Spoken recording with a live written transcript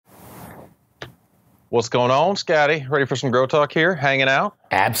What's going on, Scotty? Ready for some Grow Talk here? Hanging out?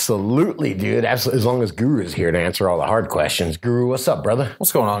 Absolutely, dude. Absolutely. As long as Guru is here to answer all the hard questions. Guru, what's up, brother?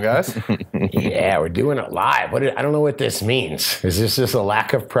 What's going on, guys? Yeah, we're doing it live. I don't know what this means. Is this just a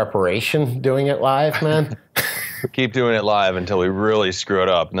lack of preparation doing it live, man? Keep doing it live until we really screw it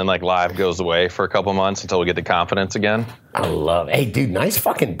up. And then live goes away for a couple months until we get the confidence again. I love it. Hey, dude, nice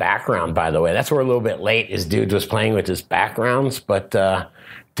fucking background, by the way. That's where we're a little bit late is dude was playing with his backgrounds. But,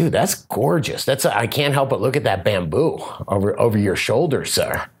 dude, that's gorgeous. I can't help but look at that bamboo over your shoulder,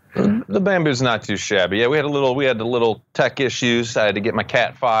 sir. The bamboo's not too shabby. Yeah, we had a little tech issues. I had to get my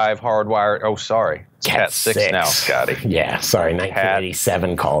Cat 5 hardwired. Oh, sorry. It's Cat 6 now, Scotty. Yeah, sorry.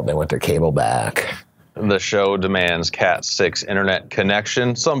 1987 called. They want their cable back. The show demands Cat 6 internet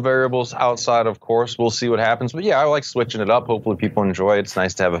connection. Some variables outside, of course. We'll see what happens. But yeah, I like switching it up. Hopefully people enjoy it. It's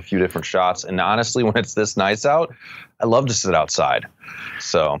nice to have a few different shots. And honestly, when it's this nice out, I love to sit outside.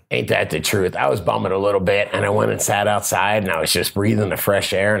 So ain't that the truth? I was bumming a little bit, and I went and sat outside, and I was just breathing the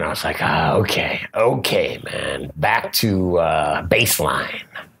fresh air, and I was like, okay, man. Back to baseline.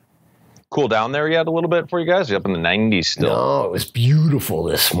 Cool down there yet a little bit for you guys? You're up in the 90s still. No, it was beautiful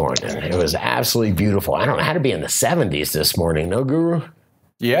this morning. It was absolutely beautiful. I don't know how to be in the 70s this morning. No, Guru?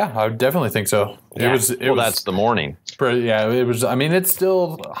 Yeah, I definitely think so. Yeah. That's the morning. It was. I mean, it's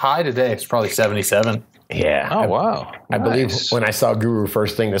still high today. It's probably 77. Yeah. Oh, wow. I believe when I saw Guru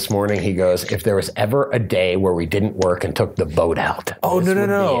first thing this morning, he goes, if there was ever a day where we didn't work and took the boat out. Oh,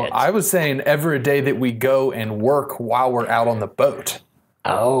 no. I was saying ever a day that we go and work while we're out on the boat.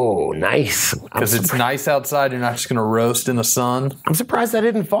 Oh, nice. Because it's nice outside. You're not just going to roast in the sun. I'm surprised I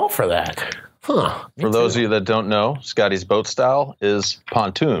didn't fall for that. Huh. For those of you that don't know, Scotty's boat style is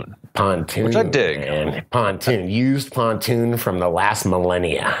pontoon. Pontoon. Which I dig. Man. Pontoon. Used pontoon from the last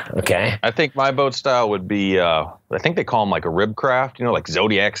millennia. Okay. I think my boat style would be, I think they call them like a rib craft, like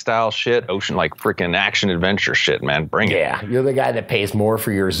Zodiac style shit, ocean, like freaking action adventure shit, man. Bring it. Yeah. You're the guy that pays more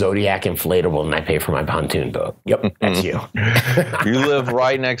for your Zodiac inflatable than I pay for my pontoon boat. Yep. That's you. You live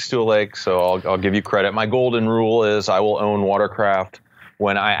right next to a lake, so I'll give you credit. My golden rule is I will own watercraft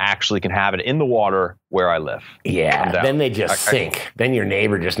when I actually can have it in the water where I live. Yeah, then they just sink. Then your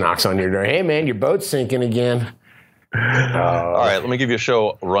neighbor just knocks on your door. Hey, man, your boat's sinking again. All right, let me give you a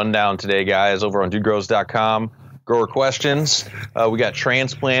show rundown today, guys, over on dudegrows.com. Grower questions. We got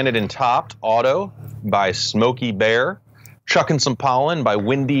Transplanted and Topped Auto by Smokey Bear. Chucking Some Pollen by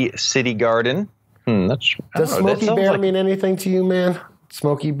Windy City Garden. Does Smokey Bear mean anything to you, man?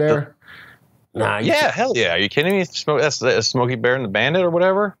 Smokey Bear? Hell yeah. Are you kidding me? That's Smokey Bear and the Bandit or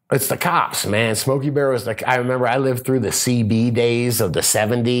whatever? It's the cops, man. Smokey Bear was I remember I lived through the CB days of the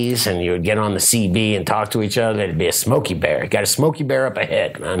 70s, and you would get on the CB and talk to each other. It'd be a Smokey Bear. You got a Smokey Bear up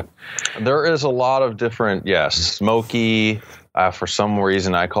ahead, man. There is a lot of different, Smokey. For some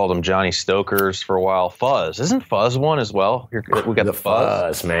reason, I called them Johnny Stokers for a while. Fuzz. Isn't Fuzz one as well? We got the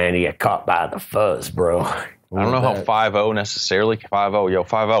Fuzz. Man. You get caught by the Fuzz, bro. I don't know how 5-0 necessarily. 5-0. Yo,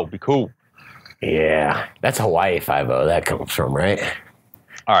 5-0. Be cool. Yeah, that's Hawaii 5-0 that comes from, right?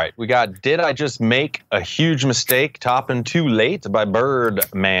 All right, we got Did I Just Make a Huge Mistake? Topping Too Late by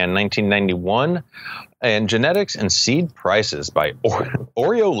Birdman, 1991. And Genetics and Seed Prices by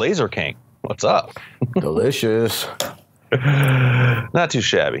Oreo Laser King. What's up? Delicious. Not too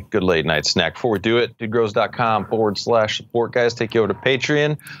shabby. Good late night snack. Before we do it, dudegrows.com/support, guys. Take you over to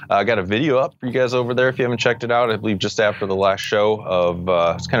Patreon. I got a video up for you guys over there if you haven't checked it out. I believe just after the last show of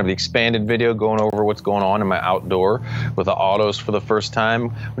it's kind of the expanded video going over what's going on in my outdoor with the autos for the first time.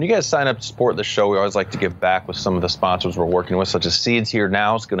 When you guys sign up to support the show, we always like to give back with some of the sponsors we're working with, such as Seeds Here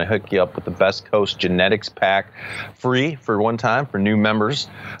Now. It's going to hook you up with the Best Coast Genetics Pack free for one time for new members,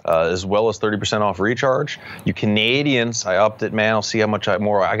 as well as 30% off recharge. You Canadians, I upped it, man. I'll see how much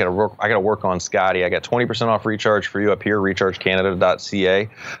more I got to work on, Scotty. I got 20% off recharge for you up here, rechargecanada.ca,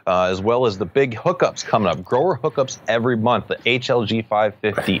 as well as the big hookups coming up. Grower hookups every month. The HLG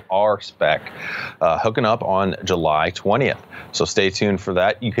 550R spec hooking up on July 20th. So stay tuned for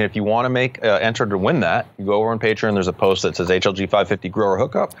that. You can, if you want to make enter to win that, you go over on Patreon. There's a post that says HLG 550 Grower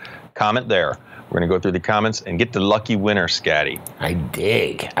hookup. Comment there. We're going to go through the comments and get the lucky winner, Scotty. I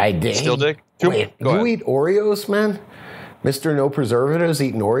dig. Still dig? Wait, you eat Oreos, man? Mr. No Preservatives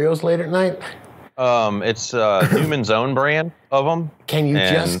eating Oreos late at night? It's Newman's own brand of them. Can you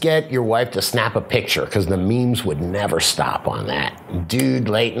just get your wife to snap a picture? Because the memes would never stop on that. Dude,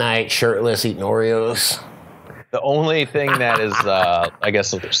 late night, shirtless, eating Oreos. The only thing that is, I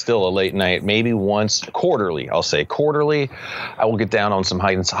guess, still a late night, maybe once quarterly, I'll say quarterly, I will get down on some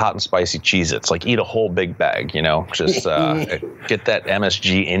hot and spicy Cheez-Its, like eat a whole big bag, just get that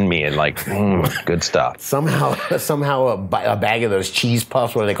MSG in me and good stuff. Somehow a bag of those cheese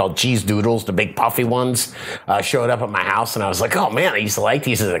puffs, what are they called, cheese doodles, the big puffy ones, showed up at my house, and I was like, oh man, I used to like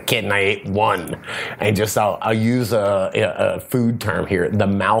these as a kid, and I ate one. And just, I'll use a food term here, the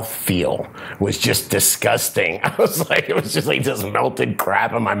mouthfeel was just disgusting. I was like, it was just like this melted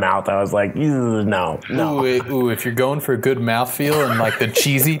crap in my mouth. I was like, no. Ooh, if you're going for a good mouthfeel and like the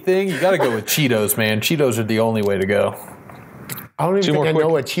cheesy thing, you got to go with Cheetos, man. Cheetos are the only way to go. I don't even think I know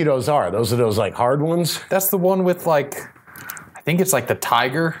what Cheetos are. Those are those like hard ones? That's the one with like, I think it's like the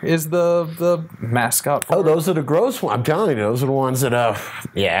tiger is the mascot for those are the gross ones. I'm telling you, those are the ones that,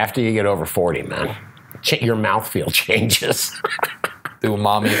 after you get over 40, man, your mouthfeel changes. The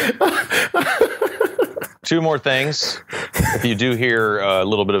umami. 2 more things. If you do hear a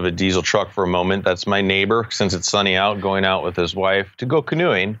little bit of a diesel truck for a moment, that's my neighbor, since it's sunny out, going out with his wife to go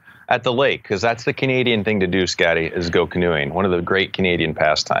canoeing at the lake, because that's the Canadian thing to do, Scotty, is go canoeing. One of the great Canadian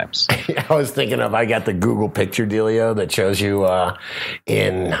pastimes. I was thinking I got the Google picture dealio that shows you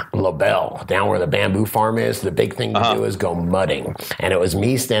in LaBelle, down where the bamboo farm is. The big thing to do is go mudding. And it was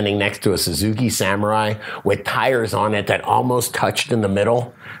me standing next to a Suzuki Samurai with tires on it that almost touched in the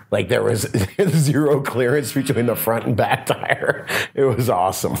middle. Like there was zero clearance between the front and back tire. It was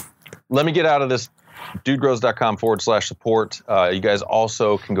awesome. Let me get out of this. DudeGrows.com/support. You guys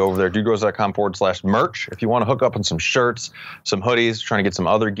also can go over there, DudeGrows.com/merch. If you want to hook up on some shirts, some hoodies, trying to get some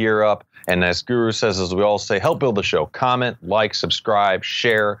other gear up. And as Guru says, as we all say, help build the show. Comment, like, subscribe,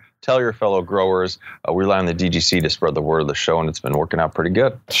 share, tell your fellow growers. We rely on the DGC to spread the word of the show, and it's been working out pretty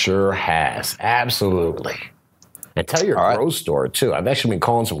good. Sure has. Absolutely. And tell your grow store, too. I've actually been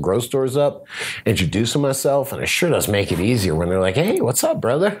calling some grow stores up, introducing myself, and it sure does make it easier when they're like, hey, what's up,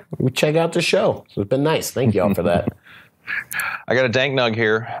 brother? We check out the show. So it's been nice. Thank y'all for that. I got a Dank Nug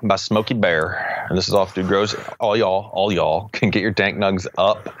here by Smokey Bear, and this is off Dude Grows. All y'all can get your Dank Nugs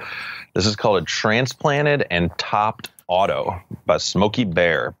up. This is called a Transplanted and Topped Auto by Smokey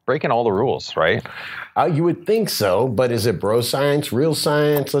Bear. Breaking all the rules, right? You would think so, but is it bro science, real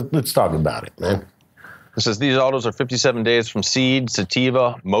science? Let's talk about it, man. It says these autos are 57 days from seed.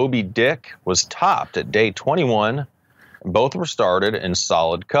 Sativa Moby Dick was topped at day 21. Both were started in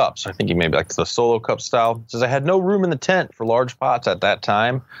solid cups. I think you maybe like the solo cup style. It says I had no room in the tent for large pots at that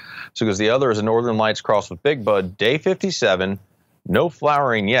time. So because the other is a Northern Lights crossed with Big Bud, day 57. No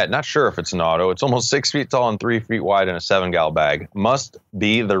flowering yet. Not sure if it's an auto. It's almost 6 feet tall and 3 feet wide in a 7-gal bag. Must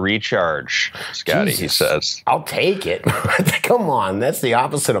be the recharge, Scotty, he says. I'll take it. Come on. That's the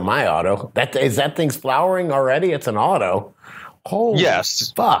opposite of my auto. That thing's flowering already? It's an auto. Holy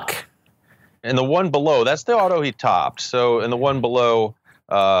fuck. And the one below, that's the auto he topped. So, and the one below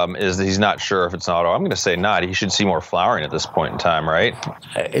is he's not sure if it's an auto. I'm going to say not. He should see more flowering at this point in time, right?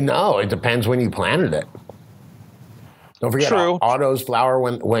 No, it depends when you planted it. Don't forget, autos flower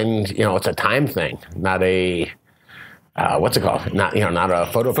when it's a time thing, not a what's it called? Not a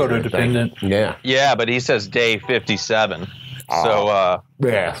photo dependent. Yeah. Yeah, but he says day 57. So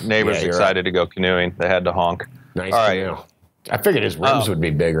neighbors excited to go canoeing. They had to honk. Nice. All right. I figured his rims would be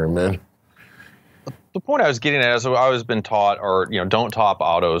bigger, man. The point I was getting at is I've always been taught, don't top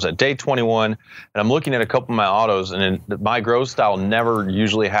autos at day 21. And I'm looking at a couple of my autos, and my grow style never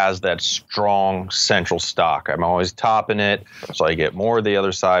usually has that strong central stock. I'm always topping it, so I get more of the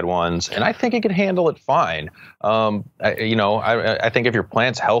other side ones, and I think it can handle it fine. I think if your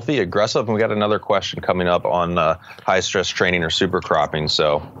plant's healthy, aggressive, and we got another question coming up on high stress training or super cropping.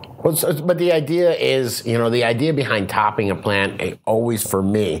 But the idea is, the idea behind topping a plant always for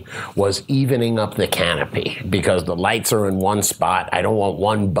me was evening up the canopy, because the lights are in one spot. I don't want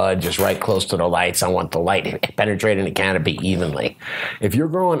one bud just right close to the lights. I want the light penetrating the canopy evenly. If you're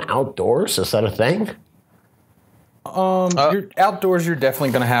growing outdoors, is that a thing? You're outdoors, you're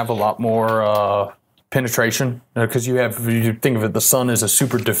definitely going to have a lot more penetration, because you think of it, the sun is a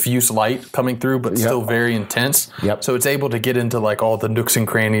super diffuse light coming through, but still very intense. Yep. So it's able to get into like all the nooks and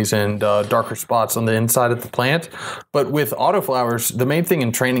crannies and darker spots on the inside of the plant. But with autoflowers, the main thing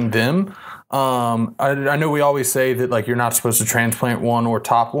in training them, I know we always say that like you're not supposed to transplant one or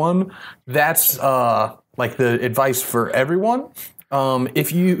top one. That's like the advice for everyone.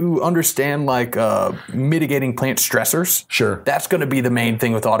 If you understand like mitigating plant stressors, sure, that's going to be the main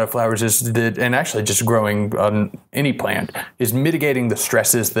thing with autoflowers and actually just growing any plant is mitigating the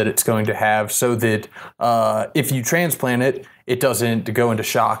stresses that it's going to have, so that if you transplant it, it doesn't go into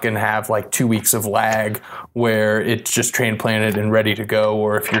shock and have like 2 weeks of lag where it's just transplanted and ready to go,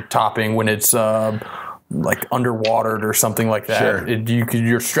 or if you're topping when it's like underwatered or something like that. Sure.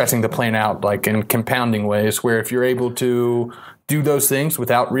 You're stressing the plant out like in compounding ways, where if you're able to do those things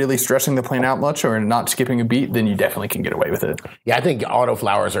without really stressing the plant out much or not skipping a beat, then you definitely can get away with it. Yeah, I think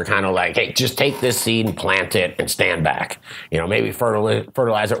autoflowers are kind of like, hey, just take this seed and plant it and stand back. Maybe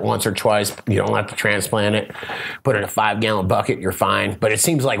fertilize it once or twice. You don't have to transplant it. Put it in a 5-gallon bucket, you're fine. But it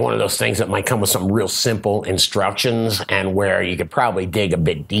seems like one of those things that might come with some real simple instructions and where you could probably dig a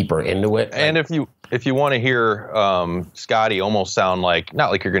bit deeper into it. And if you want to hear Scotty almost sound like, not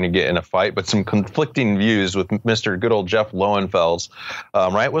like you're going to get in a fight, but some conflicting views with Mr. good old Jeff Lowenfels,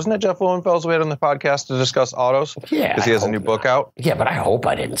 right? Wasn't it Jeff Lowenfels we had on the podcast to discuss autos? Yeah. Because he has a new book out. Yeah, but I hope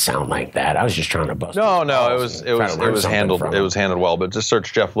I didn't sound like that. I was just trying to bust. No, it was handled well. But just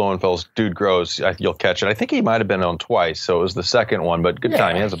search Jeff Lowenfels, Dude Grows, you'll catch it. I think he might have been on twice, so it was the second one. But good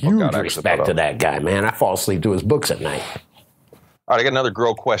time. He has a book out. Huge respect to that guy, man. I fall asleep to his books at night. All right, I got another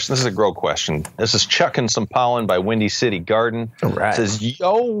grow question. This is a grow question. This is Chucking Some Pollen by Windy City Garden. All right. It says,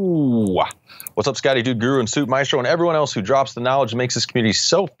 yo, what's up, Scotty, Dude, Guru, and Soup Maestro, and everyone else who drops the knowledge and makes this community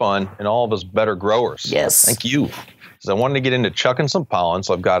so fun and all of us better growers. Yes. Thank you. Because I wanted to get into chucking some pollen,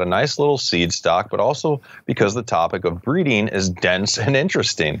 so I've got a nice little seed stock, but also because the topic of breeding is dense and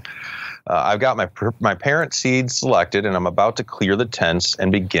interesting. I've got my parent seeds selected, and I'm about to clear the tents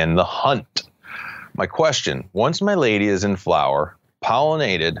and begin the hunt. My question, once my lady is in flower,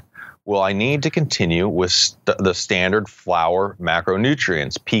 pollinated, will I need to continue with the standard flower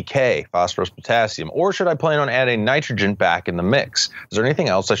macronutrients, PK, phosphorus, potassium, or should I plan on adding nitrogen back in the mix? Is there anything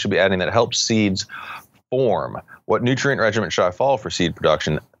else I should be adding that helps seeds form? What nutrient regimen should I follow for seed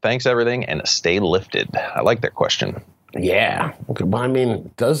production? Thanks, everything, and stay lifted. I like that question. Yeah. Okay. Well, I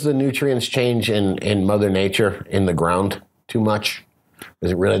mean, does the nutrients change in Mother Nature in the ground too much?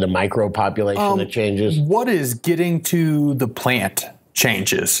 Is it really the micro population that changes? What is getting to the plant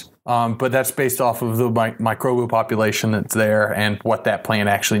changes, but that's based off of the microbial population that's there and what that plant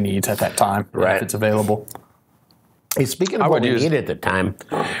actually needs at that time, right, if it's available. Hey, speaking of what we need at the time,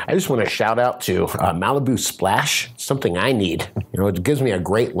 I just want to shout out to Malibu Splash, something I need. It gives me a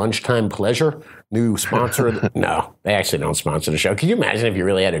great lunchtime pleasure. New sponsor. No, they actually don't sponsor the show. Can you imagine if you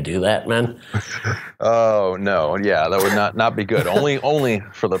really had to do that, man? Oh, no. Yeah, that would not be good. Only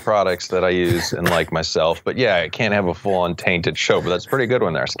for the products that I use and like myself. But yeah, I can't have a full untainted show, but that's a pretty good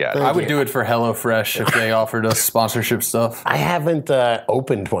one there, Scott. I would do it for HelloFresh if they offered us sponsorship stuff. I haven't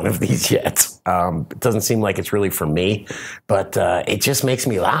opened one of these yet. It doesn't seem like it's really for me, but it just makes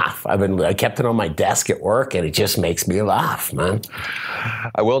me laugh. I kept it on my desk at work, and it just makes me laugh, man.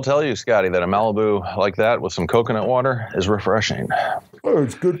 I will tell you, Scotty, that a Malibu like that with some coconut water is refreshing. Oh,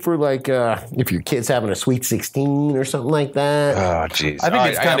 it's good for if your kid's having a sweet 16 or something like that. Oh, jeez. I think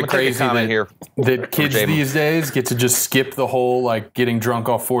it's kind of crazy that kids these days get to just skip the whole getting drunk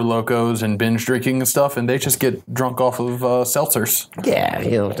off Four Locos and binge drinking and stuff, and they just get drunk off of seltzers. Yeah,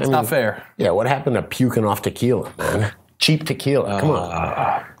 it's not fair. Yeah, what happened to puking off tequila, man? Cheap tequila. Come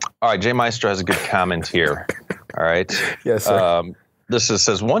on. All right, Jay Maestro has a good comment here. All right. Yes, sir. This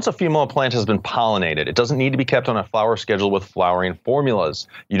says, once a female plant has been pollinated, it doesn't need to be kept on a flower schedule with flowering formulas.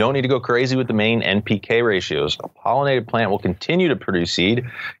 You don't need to go crazy with the main NPK ratios. A pollinated plant will continue to produce seed,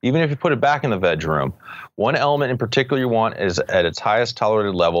 even if you put it back in the veg room. One element in particular you want is at its highest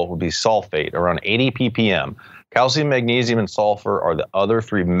tolerated level would be sulfate, around 80 ppm. Calcium, magnesium, and sulfur are the other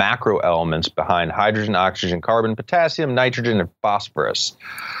three macro elements behind hydrogen, oxygen, carbon, potassium, nitrogen, and phosphorus.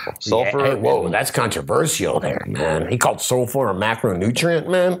 Sulfur. Yeah, hey, whoa, that's controversial there, man. He called sulfur a macronutrient,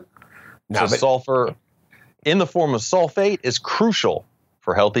 man. No, so sulfur in the form of sulfate is crucial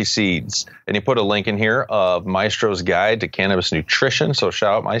for healthy seeds. And he put a link in here of Maestro's Guide to Cannabis Nutrition. So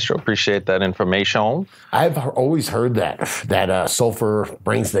shout out, Maestro. Appreciate that information. I've always heard that sulfur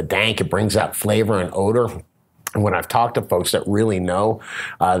brings the dank. It brings out flavor and odor. And when I've talked to folks that really know,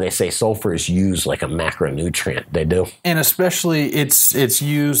 they say sulfur is used like a macronutrient. They do. And especially it's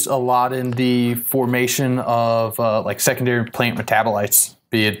used a lot in the formation of secondary plant metabolites,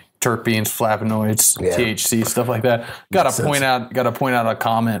 be it terpenes, flavonoids, THC, stuff like that. Got to point out a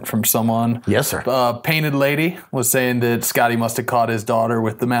comment from someone. Yes, sir. Painted Lady was saying that Scotty must have caught his daughter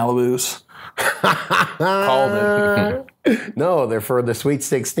with the Malibus. Called it. No, they're for the Sweet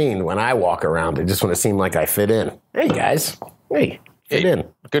 16. When I walk around, I just want to seem like I fit in. Hey, guys. Hey, fit in.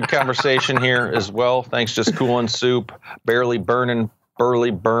 Good conversation here as well. Thanks, Just Coolin' Soup. Barely burning,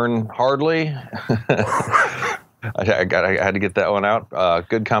 burly burn hardly. I had to get that one out.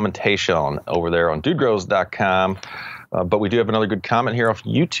 Good commentation over there on dudegrows.com. But we do have another good comment here off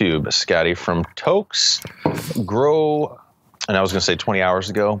YouTube, Scotty, from Tokes Grow. And I was going to say 20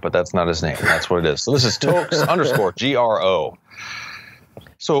 hours ago, but that's not his name. That's what it is. So this is Tokes _GRO.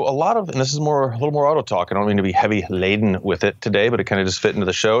 So a lot of, and this is a little more auto talk. I don't mean to be heavy laden with it today, but it kind of just fit into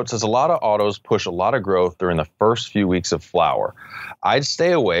the show. It says a lot of autos push a lot of growth during the first few weeks of flower. I'd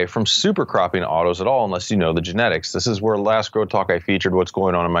stay away from super cropping autos at all unless you know the genetics. This is where last Grow Talk I featured what's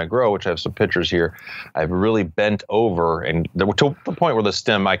going on in my grow, which I have some pictures here. I've really bent over and to the point where the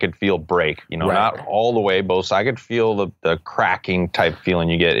stem I could feel break, right. Not all the way, both. I could feel the cracking type feeling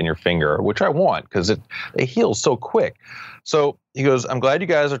you get in your finger, which I want because they heal so quick. So he goes, I'm glad you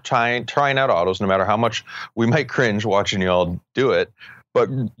guys are trying out autos, no matter how much we might cringe watching y'all do it. But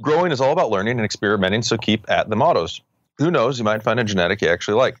growing is all about learning and experimenting, so keep at them autos. Who knows, you might find a genetic you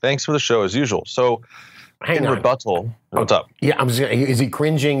actually like. Thanks for the show, as usual. So in rebuttal, what's up? Yeah, is he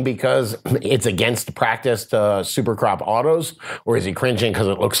cringing because it's against practice to super crop autos? Or is he cringing because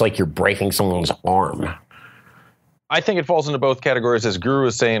it looks like you're breaking someone's arm? I think it falls into both categories. As Guru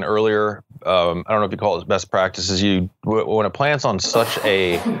was saying earlier, I don't know if you call it best practices. When a plant's on such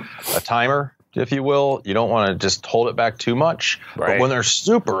a timer, if you will, you don't want to just hold it back too much. Right. But when they're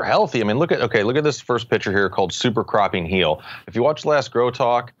super healthy, I mean, look at this first picture here called Super Cropping Heal. If you watch last Grow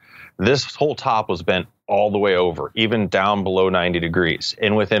Talk, this whole top was bent all the way over, even down below 90 degrees.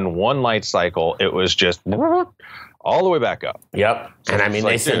 And within one light cycle, it was just all the way back up. Yep. So and I mean,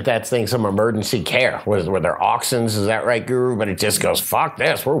 they sent that thing some emergency care. Were there auxins? Is that right, Guru? But it just goes, fuck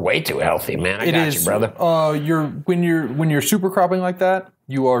this. We're way too healthy, man. I got you, brother. When you're super cropping like that,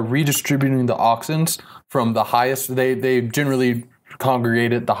 you are redistributing the auxins from the highest. They generally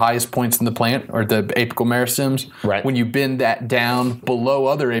congregate at the highest points in the plant, or the apical meristems. Right. When you bend that down below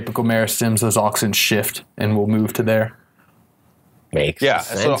other apical meristems, those auxins shift and will move to there. Makes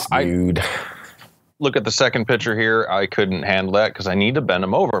sense, dude. Look at the second picture here. I couldn't handle that because I need to bend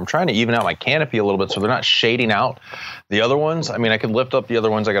them over. I'm trying to even out my canopy a little bit so they're not shading out the other ones. I mean, I could lift up the other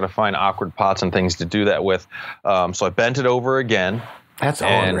ones. I got to find awkward pots and things to do that with. So I bent it over again. That's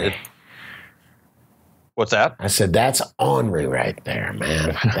ornery. What's that? I said, that's ornery right there,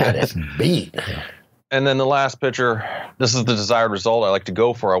 man. That is beat. And then the last picture, this is the desired result I like to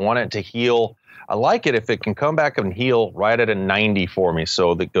go for. I want it to heal. I like it if it can come back and heal right at a 90 for me.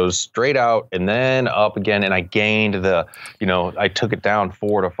 So that goes straight out and then up again. And I gained I took it down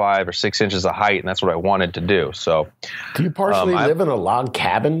 4 to 5 or 6 inches of height. And that's what I wanted to do. So do you partially live in a log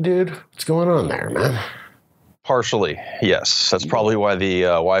cabin, dude? What's going on there, man? Partially, yes. That's probably why the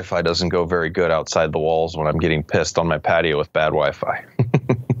Wi-Fi doesn't go very good outside the walls when I'm getting pissed on my patio with bad Wi-Fi.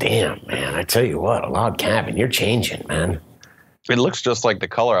 Damn, man. I tell you what, a log cabin, you're changing, man. It looks just like the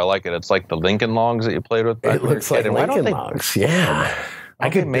color. I like it. It's like the Lincoln Logs that you played with. It looks like Lincoln Logs, yeah. I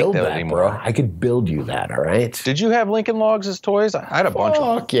could build that anymore. Bro. I could build you that, all right? Did you have Lincoln Logs as toys? I had a bunch of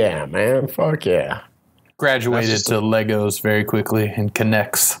them. Fuck yeah, man. Fuck yeah. Graduated to Legos very quickly and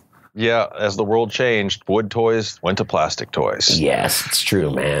Connects. Yeah, as the world changed, wood toys went to plastic toys. Yes, it's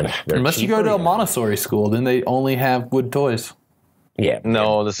true, man. Unless you go to a Montessori school, then they only have wood toys. Yeah.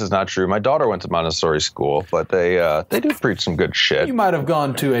 No, this is not true. My daughter went to Montessori school, but they do preach some good shit. You might have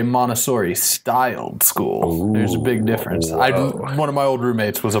gone to a Montessori-styled school. Ooh, there's a big difference. One of my old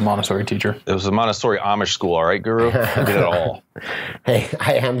roommates was a Montessori teacher. It was a Montessori Amish school, all right, Guru? I did it all. Hey,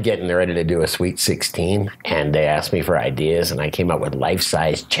 I am getting ready to do a Sweet 16, and they asked me for ideas, and I came up with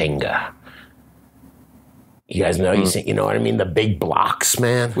life-size Jenga. You guys know, you know what I mean? The big blocks,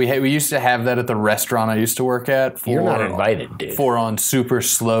 man. We used to have that at the restaurant I used to work at. You're not invited, dude. For on super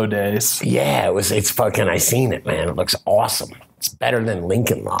slow days. Yeah, it's fucking, I seen it, man. It looks awesome. It's better than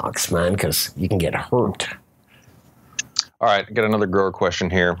Lincoln Logs, man, because you can get hurt. All right, I got another grower question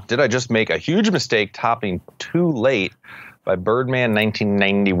here. Did I just make a huge mistake topping too late by Birdman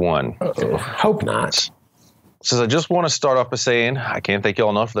 1991? Uh-oh. Hope not. Says, I just want to start off by saying I can't thank you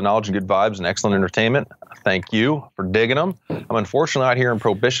all enough for the knowledge and good vibes and excellent entertainment. Thank you for digging them. I'm unfortunately out here in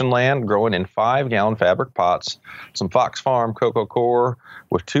Prohibition land growing in 5-gallon fabric pots, some Fox Farm Coco Core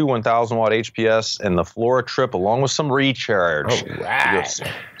with 2 1,000-watt HPS and the Flora Trip along with some recharge. All right.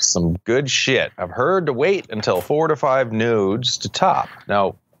 Some good shit. I've heard to wait until 4 to 5 nodes to top.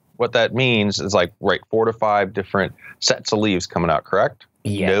 Now, what that means is 4 to 5 different sets of leaves coming out, correct?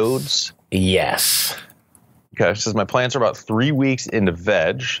 Yes. Nodes? Yes. Okay, it says my plants are about 3 weeks into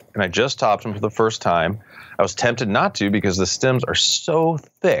veg, and I just topped them for the first time. I was tempted not to because the stems are so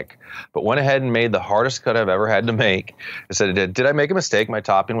thick, but went ahead and made the hardest cut I've ever had to make. I said, did I make a mistake? My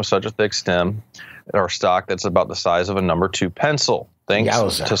topping was such a thick stem or stock that's about the size of a number 2 pencil. Thanks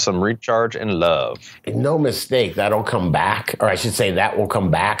to some recharge and love. No mistake. That'll come back, or I should say that will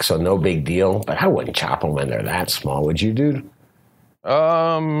come back, so no big deal. But I wouldn't chop them when they're that small, would you, dude?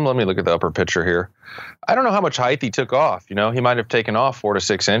 Let me look at the upper picture here. I don't know how much height he took off. You know, he might have taken off 4 to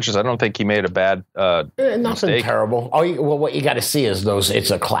 6 inches. I don't think he made a bad Nothing mistake. terrible. What you got to see is those.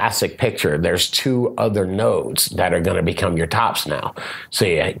 It's a classic picture. There's 2 other nodes that are going to become your tops now. So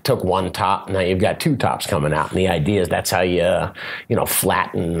you took 1 top, now you've got 2 tops coming out. And the idea is that's how you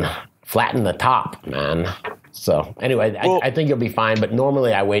flatten the top, man. So anyway, I think you'll be fine. But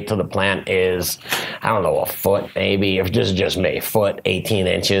normally I wait till the plant is, I don't know, a foot maybe. If this is just me, foot, 18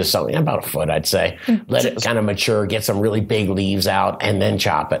 inches, something about a foot, I'd say. Let it kind of mature, get some really big leaves out, and then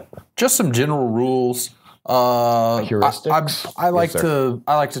chop it. Just some general rules. Heuristics? I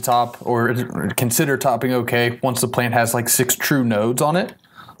like to top or consider topping okay once the plant has like 6 true nodes on it.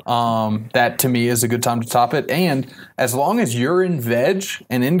 That to me is a good time to top it. And as long as you're in veg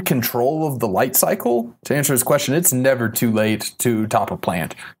and in control of the light cycle, to answer this question, it's never too late to top a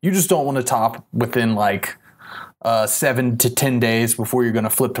plant. You just don't want to top within like 7 to 10 days before you're going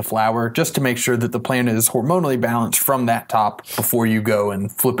to flip to flower, just to make sure that the plant is hormonally balanced from that top before you go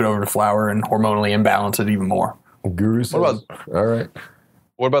and flip it over to flower and hormonally imbalance it even more. Guru says, all right.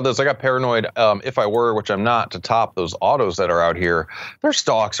 What about this? I got paranoid, if I were, which I'm not, to top those autos that are out here. Their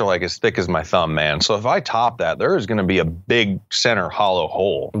stalks are like as thick as my thumb, man. So if I top that, there is going to be a big center hollow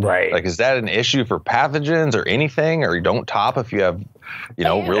hole. Right. Like, is that an issue for pathogens or anything? Or you don't top if you have,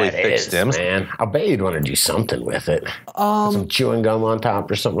 really thick stems? Man. I'll bet you'd want to do something with it. Some chewing gum on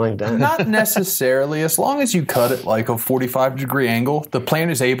top or something like that. Not necessarily. As long as you cut it like a 45-degree angle, the plant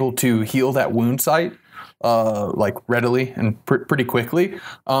is able to heal that wound site. Like readily and pretty quickly,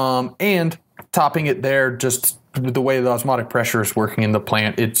 and topping it there, just the way the osmotic pressure is working in the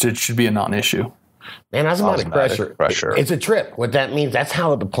plant, it should be a non-issue. Man, osmotic pressure. It's a trip. What that means, that's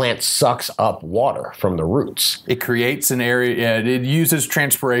how the plant sucks up water from the roots. It creates an area, it uses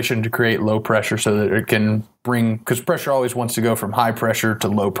transpiration to create low pressure so that it can bring, because pressure always wants to go from high pressure to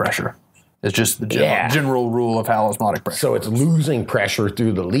low pressure. It's just the general rule of how osmotic pressure. So it's losing pressure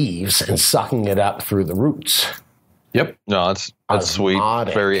through the leaves and sucking it up through the roots. Yep. No, that's sweet.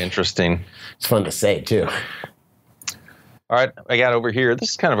 Very interesting. It's fun to say, too. All right, I got over here.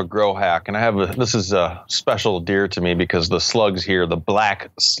 This is kind of a grow hack, and this is a special deer to me because the slugs here, the black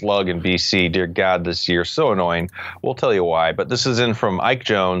slug in BC, dear God, this year, so annoying. We'll tell you why, but this is in from Ike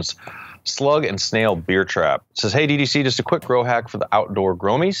Jones, Slug and Snail Beer Trap. It says, hey, DDC, just a quick grow hack for the outdoor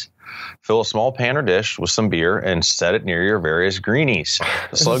gromies. Fill a small pan or dish with some beer and set it near your various greenies.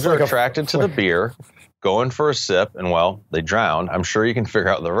 The slugs are attracted to the beer, going for a sip, and, well, they drown. I'm sure you can figure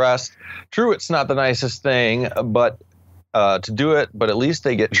out the rest. True, it's not the nicest thing, but to do it, but at least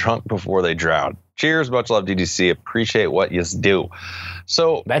they get drunk before they drown. Cheers, much love, DDC. Appreciate what you do.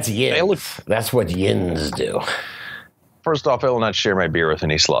 So that's yin. That's what yins do. First off, I will not share my beer with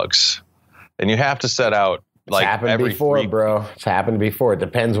any slugs. And you have to set out like it's happened before, bro. It's happened before. It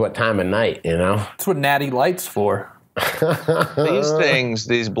depends what time of night, That's what Natty Light's for. These things,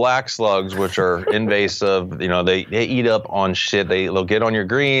 these black slugs, which are invasive, they eat up on shit. They'll get on your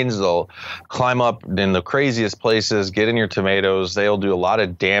greens. They'll climb up in the craziest places, get in your tomatoes. They'll do a lot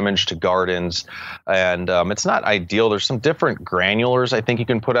of damage to gardens. And it's not ideal. There's some different granulars I think you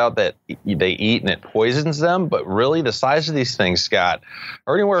can put out that they eat and it poisons them. But really, the size of these things, Scott,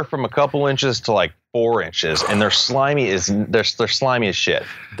 are anywhere from a couple inches to like 4 inches, and they're slimy as shit.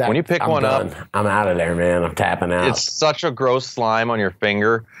 When you pick one up, I'm out of there, man. I'm tapping out. It's such a gross slime on your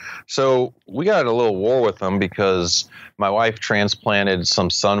finger. So we got in a little war with them because my wife transplanted some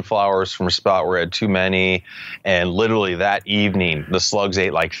sunflowers from a spot where it had too many, and literally that evening the slugs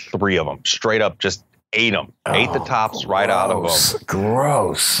ate like 3 of them, straight up just ate them, ate the tops right out of them.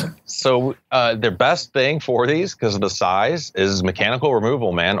 Gross. So their best thing for these, because of the size, is mechanical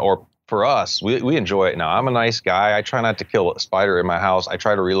removal, man, or for us, we enjoy it. Now, I'm a nice guy. I try not to kill a spider in my house. I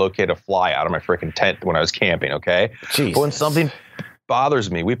try to relocate a fly out of my freaking tent when I was camping, okay? Jesus. But when something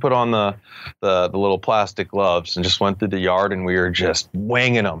bothers me, we put on the little plastic gloves and just went through the yard, and we were just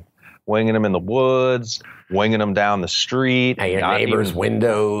winging them in the woods, winging them down the street. At your neighbors'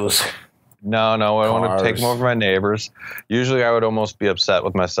 windows. No, I don't want to take them over my neighbors. Usually I would almost be upset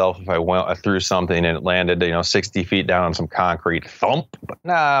with myself if I threw something and it landed, 60 feet down on some concrete. Thump. But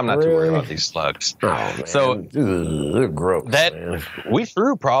I'm not too worried about these slugs. Oh, man. So they're gross. We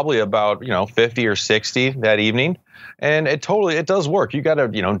threw probably about, 50 or 60 that evening. And it does work. You got to,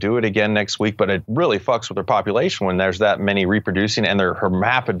 do it again next week, but it really fucks with their population when there's that many reproducing, and they're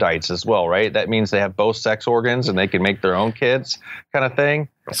hermaphrodites as well, right? That means they have both sex organs and they can make their own kids kind of thing.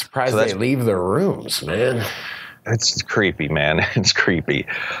 I'm surprised they leave their rooms, man. It's creepy, man. It's creepy.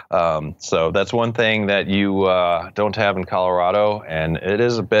 So that's one thing that you don't have in Colorado, and it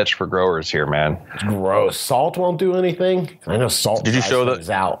is a bitch for growers here, man. Gross. Salt won't do anything. I know salt. Did you show things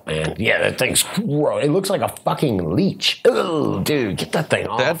out, man? Yeah, that thing's gross. It looks like a fucking leech. Oh, dude, get that thing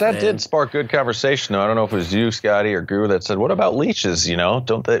off. That did spark good conversation, though. I don't know if it was you, Scotty, or Guru that said, "What about leeches? You know,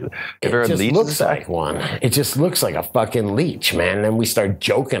 don't they?" It just looks like one. It just looks like a fucking leech, man. And then we start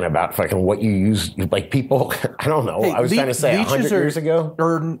joking about fucking what you use, like people. I don't know. Hey, I was trying to say 100 years ago,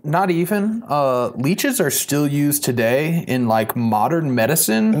 or not even. Leeches are still used today in like modern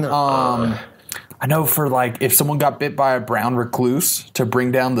medicine. I know for like if someone got bit by a brown recluse to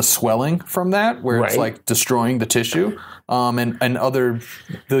bring down the swelling from that, where it's like destroying the tissue. And other,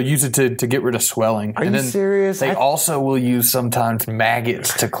 they'll use it to get rid of swelling. Are you serious? They also will use sometimes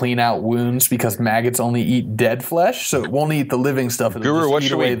maggots to clean out wounds because maggots only eat dead flesh, so it won't eat the living stuff. It'll Guru, what just eat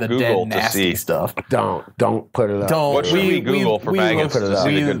should away we the Google dead, to nasty see? stuff. Don't put it up. Don't. What should we Google for maggots to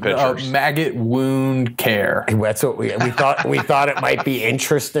see the good pictures? Maggot wound care. That's what we thought. We thought it might be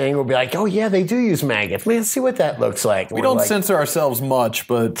interesting. We'll be like, oh yeah, they do use maggots. Man, see what that looks like. We don't censor ourselves much,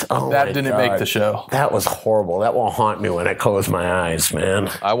 but that didn't make the show. That was horrible. That will haunt me when I close my eyes, man.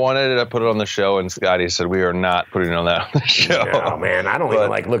 I wanted to put it on the show, and Scotty said we are not putting it on that on the show. Oh man, I don't even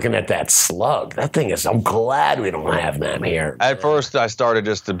like looking at that slug. That thing is. I'm glad we don't have them here. At first, I started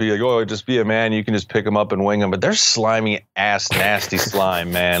just to be like, oh, just be a man. You can just pick them up and wing them. But they're slimy ass, nasty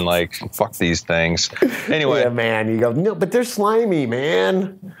slime, man. Like, fuck these things. Anyway. Yeah, man. You go, no, but they're slimy,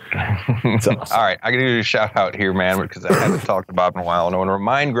 man. It's awesome. All right, I got to give you a shout out here, man, because I haven't talked about it in a while. And I want to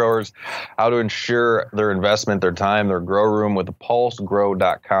remind growers how to ensure their investment, their time, their grow room with the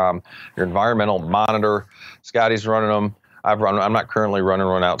pulsegrow.com, your environmental monitor. Scotty's running them. I'm not currently running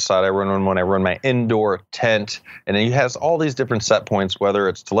one outside. I run one when I run my indoor tent. And it has all these different set points, whether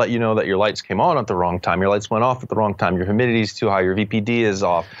it's to let you know that your lights came on at the wrong time, your lights went off at the wrong time, your humidity is too high, your VPD is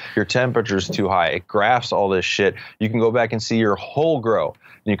off, your temperature is too high. It graphs all this shit. You can go back and see your whole grow.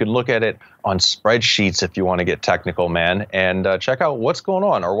 And you can look at it on spreadsheets if you want to get technical, man, and check out what's going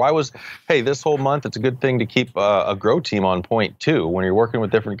on. Or hey, this whole month, it's a good thing to keep a grow team on point too. When you're working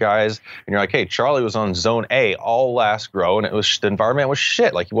with different guys and you're like, hey, Charlie was on zone A all last grow and the environment was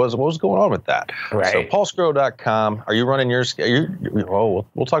shit. Like what was going on with that? Right. So pulsegrow.com. Are you running yours?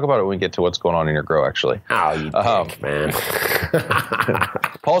 We'll talk about it when we get to what's going on in your grow, actually. Oh, you dick, man.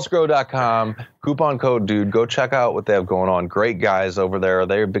 Pulsegrow.com, coupon code dude. Go check out what they have going on. Great guys over there.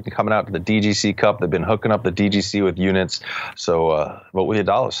 They've been coming out to the DGC Cup. They've been hooking up the DGC with units. So vote with your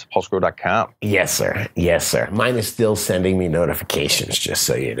dollars. Pulsegrow.com. Yes, sir. Yes, sir. Mine is still sending me notifications, just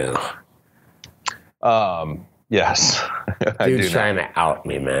so you know. Yes. Dude's trying to out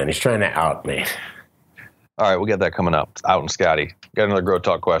me, man. He's trying to out me. All right, we'll get that coming up. Out and Scotty. Got another Grow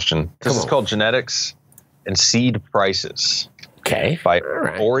Talk question. This is called Genetics and Seed Prices. Okay. By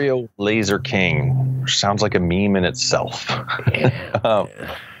Oreo Laser King, which sounds like a meme in itself. Yeah.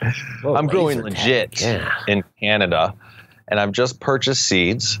 I'm growing legit in Canada, and I've just purchased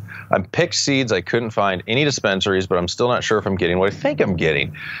seeds. I've picked seeds. I couldn't find any dispensaries, but I'm still not sure if I'm getting what I think I'm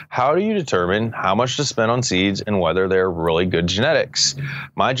getting. How do you determine how much to spend on seeds and whether they're really good genetics?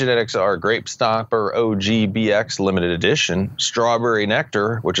 My genetics are Grape Stomper OG BX Limited Edition, Strawberry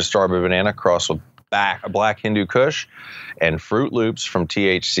Nectar, which is strawberry banana crossed with Black Hindu Kush, and Fruit Loops from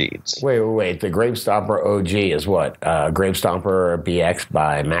TH Seeds. Wait. The Grape Stomper OG is what? Grape Stomper BX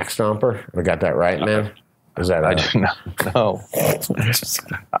by Max Stomper? I got that right, man? Is that I do not know.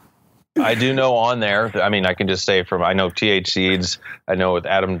 I do know on there. I mean, I can just say I know TH Seeds. I know with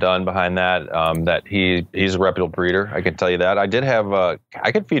Adam Dunn behind that, that he's a reputable breeder. I can tell you that. I did have.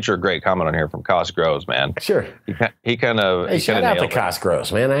 I could feature a great comment on here from Cos Grows, man. Sure. He kind of. Hey, shout out to Cos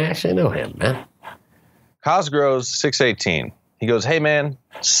Grows, man. I actually know him, man. Cos Grows 618. He goes, hey man,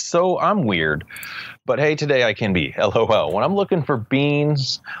 so I'm weird, but hey, today I can be. LOL. When I'm looking for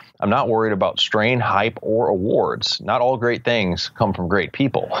beans, I'm not worried about strain, hype, or awards. Not all great things come from great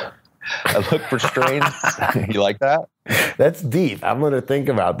people. I look for strains. You like that? That's deep. I'm going to think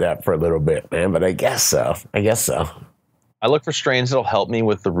about that for a little bit, man, but I guess so. I look for strains that'll help me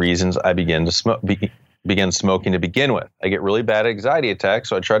with the reasons I begin smoking to begin with. I get really bad anxiety attacks,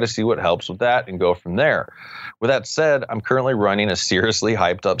 so I try to see what helps with that and go from there. With that said, I'm currently running a seriously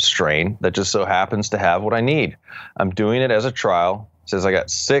hyped up strain that just so happens to have what I need. I'm doing it as a trial. It says I got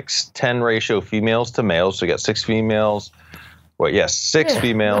 6-10 ratio females to males, so I got 6 females. Well, yes, 6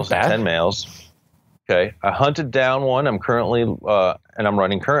 females and 10 males. Okay, I hunted down one. I'm currently, and I'm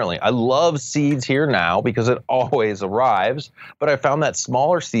running currently. I love Seeds Here Now because it always arrives, but I found that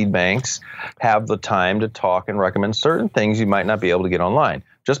smaller seed banks have the time to talk and recommend certain things you might not be able to get online.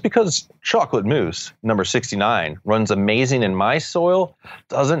 Just because Chocolate Mousse, number 69, runs amazing in my soil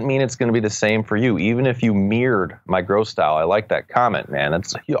doesn't mean it's going to be the same for you, even if you mirrored my grow style. I like that comment, man.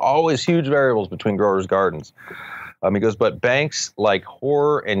 It's always huge variables between growers' gardens. He goes, but banks like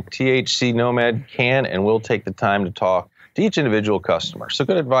Horror and THC Nomad can and will take the time to talk to each individual customer. So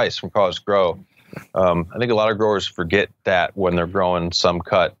good advice from Cause Grow. I think a lot of growers forget that when they're growing some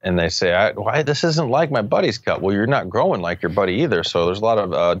cut and they say, why this isn't like my buddy's cut. Well, you're not growing like your buddy either. So there's a lot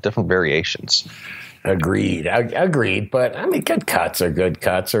of different variations. Agreed. Agreed. But I mean, good cuts are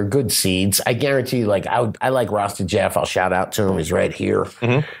good seeds. I guarantee, like, I like Rasta Jeff. I'll shout out to him. He's right here.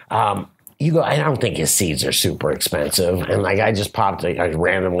 Mm-hmm. I don't think his seeds are super expensive. And like, I just I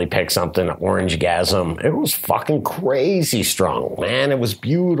randomly picked something, Orange Gasm. It was fucking crazy strong, man. It was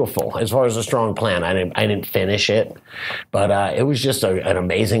beautiful. As far as a strong plant, I didn't finish it, but it was just an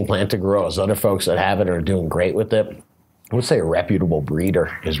amazing plant to grow. As other folks that have it are doing great with it. I would say a reputable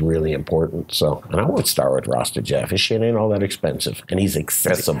breeder is really important. So, and I would start with Rasta Jeff. His shit ain't all that expensive, and he's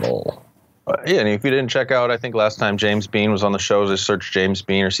accessible. Yeah, and if you didn't check out, I think last time James Bean was on the show, just search James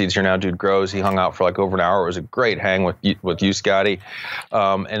Bean or Seeds Here Now, Dude Grows. He hung out for like over an hour. It was a great hang with you, Scotty.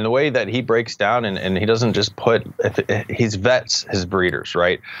 And the way that he breaks down, and he doesn't just he's vets his breeders,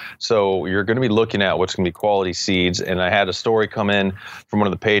 right? So you're going to be looking at what's going to be quality seeds. And I had a story come in from one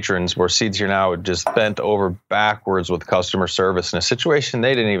of the patrons where Seeds Here Now had just bent over backwards with customer service in a situation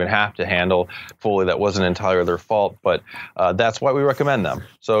they didn't even have to handle fully. That wasn't entirely their fault, but that's why we recommend them.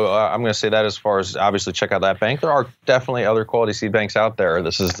 So I'm going to say that as far as obviously check out that bank. There are definitely other quality seed banks out there.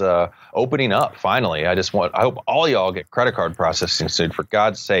 This is opening up finally. I hope all y'all get credit card processing soon. For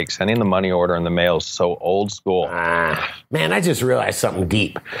God's sake, sending the money order in the mail is so old school. Man, I just realized something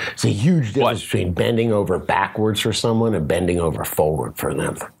deep. It's a huge difference between bending over backwards for someone and bending over forward for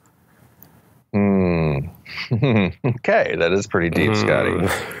them. Okay, that is pretty deep, Scotty.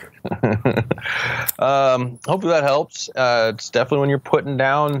 Hopefully that helps. It's definitely when you're putting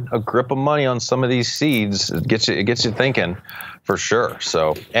down a grip of money on some of these seeds, it gets you thinking for sure.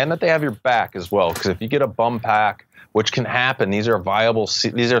 So, and that they have your back as well, because if you get a bum pack, which can happen, these are viable.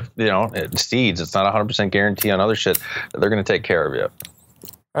 These are seeds. It's not 100% guarantee on other shit that they're going to take care of you.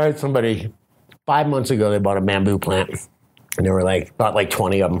 I had somebody 5 months ago. They bought a bamboo plant, and they were like bought like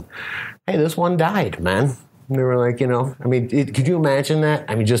 20 of them. Hey, this one died, man. And they were like, I mean, could you imagine that?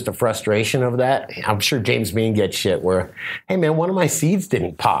 I mean, just the frustration of that. I'm sure James Bean gets shit where, hey, man, one of my seeds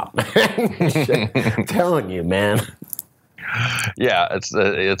didn't pop. I'm telling you, man. Yeah,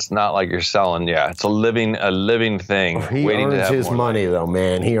 it's not like you're selling. Yeah, it's a living thing. He earns his money, though,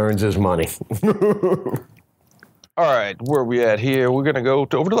 man. He earns his money. All right, where are we at here? We're going to go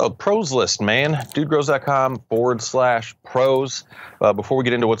over to the pros list, man. dudegrows.com/pros. Before we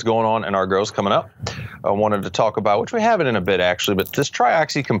get into what's going on in our grows coming up, I wanted to talk about, which we haven't in a bit actually, but this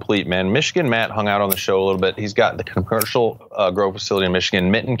Trioxy Complete, man. Michigan Matt hung out on the show a little bit. He's got the commercial grow facility in Michigan,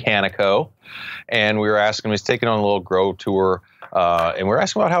 Mitten Canico, and we were asking him, he's taking on a little grow tour, and we were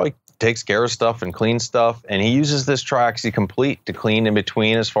asking about how he takes care of stuff and cleans stuff, and he uses this Trioxy Complete to clean in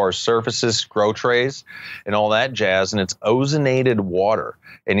between as far as surfaces, grow trays, and all that jazz, and it's ozonated water.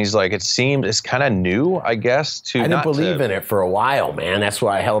 And he's like, it's kind of new, I guess. I didn't believe in it for a while, man. That's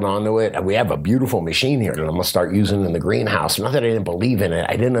why I held on to it. We have a beautiful machine here that I'm going to start using in the greenhouse. Not that I didn't believe in it.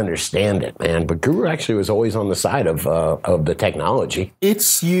 I didn't understand it, man. But Guru actually was always on the side of the technology.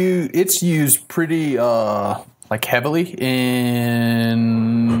 It's used pretty heavily in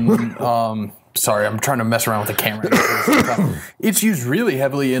sorry, I'm trying to mess around with the camera. It's used really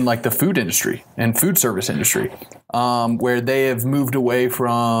heavily in like the food industry and food service industry, where they have moved away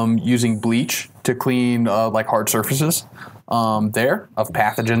from using bleach to clean like hard surfaces there of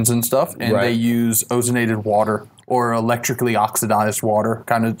pathogens and stuff, and they use ozonated water or electrically oxidized water,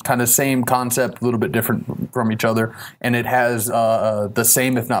 kind of same concept, a little bit different from each other, and it has the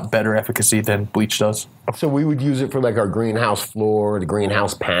same, if not better, efficacy than bleach does. So we would use it for like our greenhouse floor, the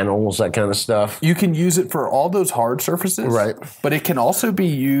greenhouse panels, that kind of stuff. You can use it for all those hard surfaces, right? But it can also be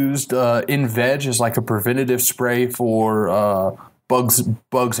used in veg as like a preventative spray for bugs and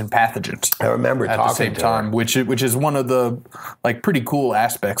pathogens. I remember at the same time, which is one of the like pretty cool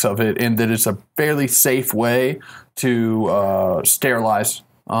aspects of it, in that it's a fairly safe way to sterilize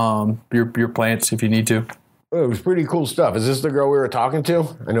your plants if you need to. It was pretty cool stuff. Is this the girl we were talking to?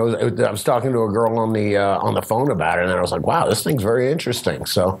 I know I was talking to a girl on the phone about it, and I was like, wow, this thing's very interesting.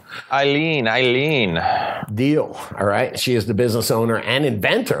 So, Eileen. deal. All right. She is the business owner and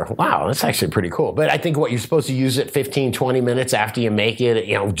inventor. Wow, that's actually pretty cool. But I think what you're supposed to use it 15, 20 minutes after you make it,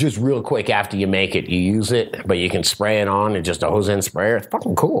 just real quick after you make it, you use it, but you can spray it on and just a hose end sprayer. It's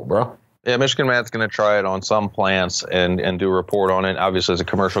fucking cool, bro. Yeah, Michigan Matt's going to try it on some plants and do a report on it. Obviously, as a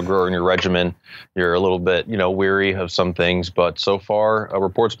commercial grower in your regimen, you're a little bit, weary of some things. But so far,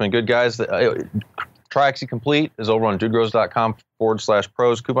 report's been good, guys. Tri-Axis Complete is over on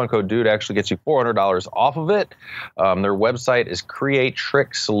dudegrows.com/pros. Coupon code DUDE actually gets you $400 off of it. Their website is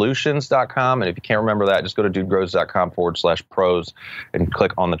createtricksolutions.com. And if you can't remember that, just go to dudegrows.com/pros and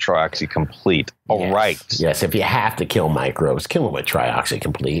click on the Tri-Axis Complete. All right. Yes, if you have to kill microbes, kill them with Tri-Axis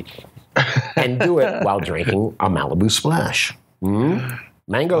Complete. And do it while drinking a Malibu Splash.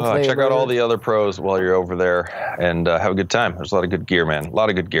 Mango flavor. Check out all the other pros while you're over there and have a good time. There's a lot of good gear, man. A lot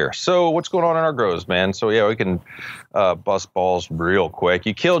of good gear. So what's going on in our grows, man? So, we can bust balls real quick.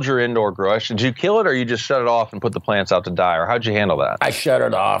 You killed your indoor grow. Did you kill it or you just shut it off and put the plants out to die? Or how'd you handle that? I shut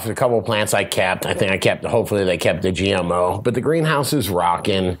it off. A couple of plants I kept. I think hopefully they kept the GMO. But the greenhouse is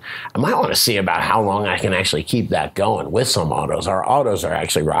rocking. I might want to see about how long I can actually keep that going with some autos. Our autos are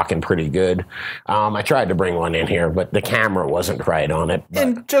actually rocking pretty good. I tried to bring one in here, but the camera wasn't right on it.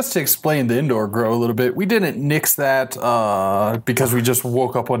 And just to explain the indoor grow a little bit, we didn't nix that because we just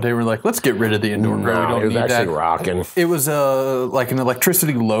woke up one day and we're like, let's get rid of the indoor grow. We don't it was need actually that. Rocking. It was like an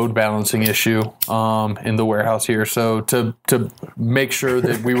electricity load balancing issue in the warehouse here. So to make sure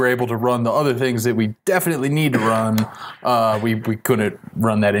that we were able to run the other things that we definitely need to run, we couldn't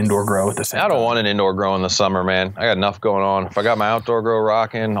run that indoor grow at the same time. I don't want an indoor grow in the summer, man. I got enough going on. If I got my outdoor grow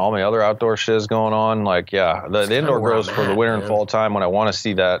rocking, all my other outdoor shiz going on, the indoor grows for the winter and fall time when I want to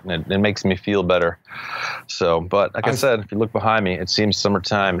see that, and it makes me feel better. So, but like I said, if you look behind me, it seems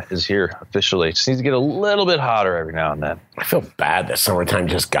summertime is here officially. It just needs to get a little bit hotter every now and then. I feel bad that summertime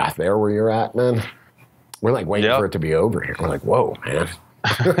just got there where you're at, man. We're like waiting for it to be over here. We're like, whoa, man.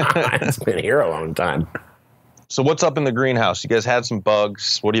 It's been here a long time. So what's up in the greenhouse? You guys had some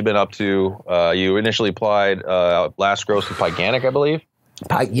bugs. What have you been up to? You initially applied last growth with Pyganic, I believe.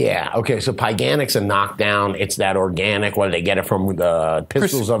 Yeah. Okay. So Pyganic's a knockdown. It's that organic. What do they get it from? The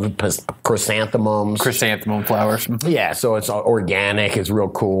pistils of chrysanthemums. Chrysanthemum flowers. Yeah. So it's organic. It's real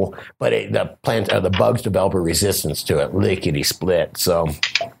cool. But the bugs develop a resistance to it. Lickety split. So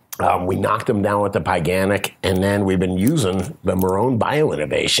we knocked them down with the Pyganic, and then we've been using the Marone Bio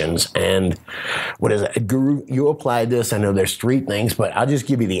Innovations. And what is it? Guru, you applied this. I know there's 3 things, but I'll just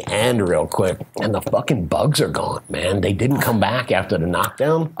give you the end real quick. And the fucking bugs are gone, man. They didn't come back after the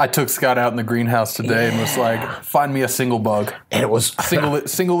knockdown. I took Scott out in the greenhouse today and was like, find me a single bug. And it was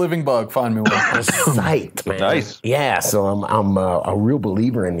single living bug. Find me one. a sight, man. Nice. Yeah, so I'm a real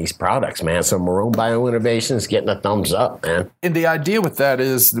believer in these products, man. So Marone Bio Innovations getting a thumbs up, man. And the idea with that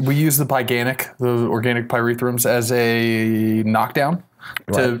is we use the Pyganic, the organic pyrethrum, as a knockdown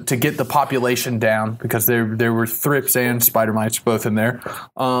to get the population down, because there were thrips and spider mites both in there.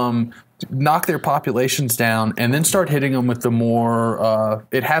 Knock their populations down and then start hitting them with the more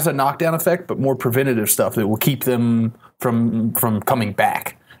it has a knockdown effect, but more preventative stuff that will keep them from coming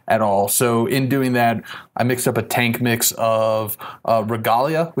back at all. So in doing that, I mixed up a tank mix of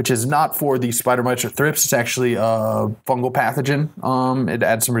Regalia, which is not for the spider mites or thrips. It's actually a fungal pathogen. It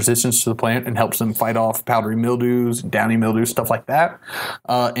adds some resistance to the plant and helps them fight off powdery mildews, downy mildews, stuff like that.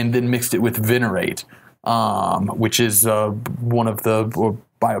 And then mixed it with Venerate, which is one of the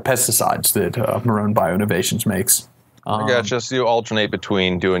biopesticides that Marone Bio Innovations makes. I gotcha. So you alternate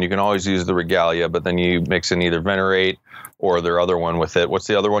between you can always use the Regalia, but then you mix in either Venerate or their other one with it. What's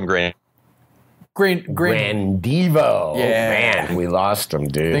the other one? Grandivo. Yeah. Man, we lost him,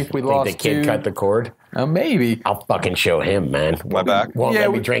 dude. Think we lost the kid cut the cord? Maybe. I'll fucking show him, man. My back? Won't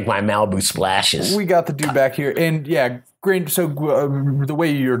let me drink my Malibu Splashes. We got the dude back here. And yeah, so the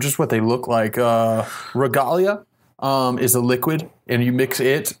way you're just what they look like. Regalia is a liquid, and you mix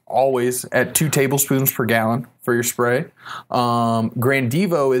it always at 2 tablespoons per gallon for your spray.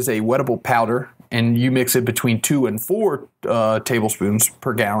 Grandivo is a wettable powder, and you mix it between 2 and 4 tablespoons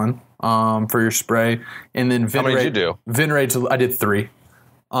per gallon for your spray. And then Venerate. How many did you do? Venerate, I did 3.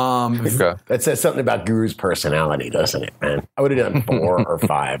 Okay. That says something about Guru's personality, doesn't it, man? I would have done 4 or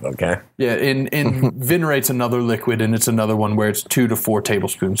 5, okay? Yeah, and Venerate's another liquid, and it's another one where it's 2 to 4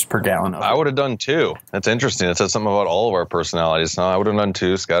 tablespoons per gallon of it. I would have done 2. That's interesting. It says something about all of our personalities. No, I would have done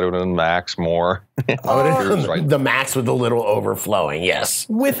 2. Scott would have done max, more. The max with a little overflowing, yes.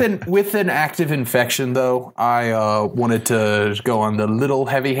 With an active infection, though, I wanted to go on the little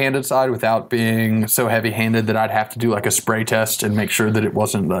heavy-handed side without being so heavy-handed that I'd have to do like a spray test and make sure that it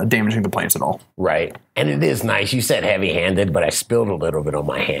wasn't damaging the plants at all. Right. And it is nice. You said heavy-handed, but I spilled a little bit on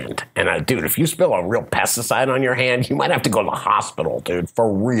my hand. And dude, if you spill a real pesticide on your hand, you might have to go to the hospital, dude,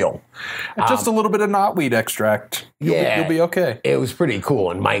 for real. Just a little bit of knotweed extract. You'll be okay. It was pretty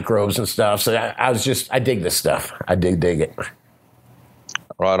cool, and microbes and stuff. So I dig this stuff. I dig it.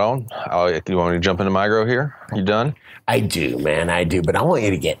 Right on. You want me to jump into Migro here? You done? I do, man. I do. But I want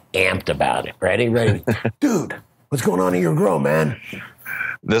you to get amped about it. Ready? Dude, what's going on in your grow, man?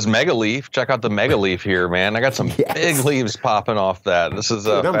 This mega leaf. Check out the mega leaf here, man. I got some big leaves popping off that. This is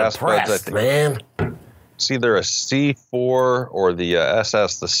Fast Buds, I think. Man. It's either a C4 or the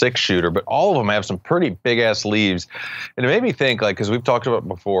SS, the 6-shooter, but all of them have some pretty big-ass leaves. And it made me think, like, because we've talked about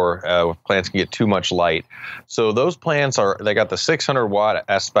before, plants can get too much light. So those plants they got the 600-watt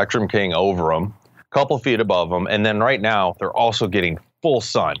S Spectrum King over them, a couple feet above them, and then right now they're also getting full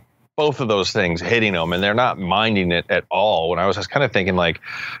sun. Both of those things hitting them, and they're not minding it at all. When I was just kind of thinking, like,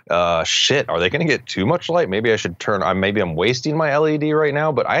 shit, are they going to get too much light? Maybe I should maybe I'm wasting my LED right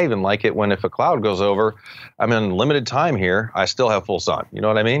now, but I even like it when if a cloud goes over, I'm in limited time here, I still have full sun. You know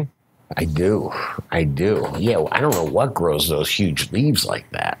what I mean? I do. Yeah, I don't know what grows those huge leaves like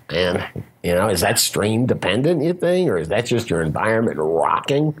that, man. You know, is that strain dependent, you think, or is that just your environment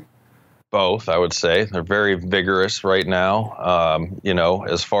rocking? Both, I would say. They're very vigorous right now.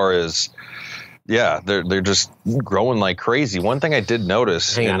 As far as, they're just growing like crazy. One thing I did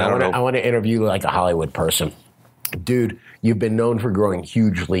notice. Hang on, I want to interview like a Hollywood person. Dude, you've been known for growing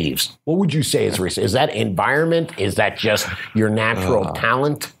huge leaves. What would you say is that environment? Is that just your natural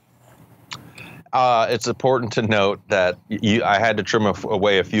talent? It's important to note that I had to trim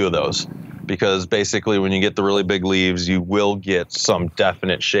away a few of those. Because basically when you get the really big leaves, you will get some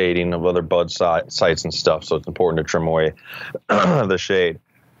definite shading of other bud sites and stuff. So it's important to trim away the shade.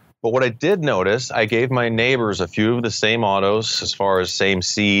 But what I did notice, I gave my neighbors a few of the same autos as far as same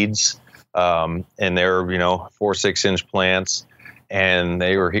seeds. And they're, 4-6 inch plants. And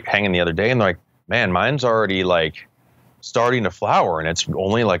they were hanging the other day and they're like, man, mine's already like starting to flower. And it's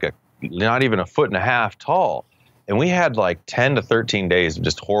only like not even a 1.5 feet tall. And we had like 10 to 13 days of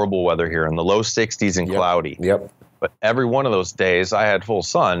just horrible weather here in the low 60s and cloudy. Yep. But every one of those days I had full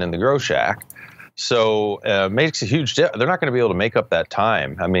sun in the grow shack. So it makes a huge difference. They're not going to be able to make up that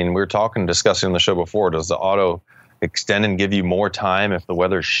time. I mean, we were discussing on the show before, does the auto extend and give you more time if the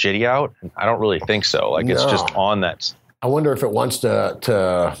weather's shitty out? I don't really think so. It's just on that. I wonder if it wants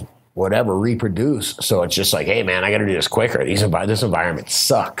to reproduce. So it's just like, hey, man, I got to do this quicker. This environment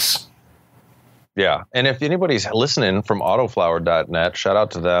sucks. Yeah, and if anybody's listening from autoflower.net, shout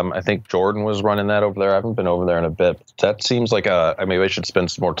out to them. I think Jordan was running that over there. I haven't been over there in a bit. That seems like maybe I should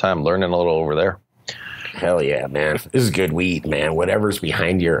spend some more time learning a little over there. Hell yeah, man. This is good weed, man. Whatever's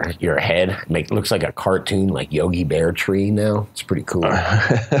behind your head looks like a cartoon, like Yogi Bear tree now. It's pretty cool.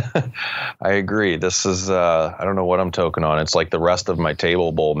 I agree. This is, I don't know what I'm toking on. It's like the rest of my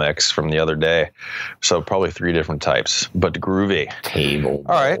table bowl mix from the other day. So probably 3 different types, but groovy. Table bowl.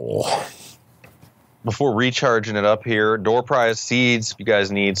 All right. Before recharging it up here, Door Prize seeds. If you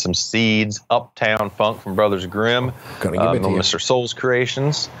guys need some seeds, Uptown Funk from Brothers Grimm, Mr. Soul's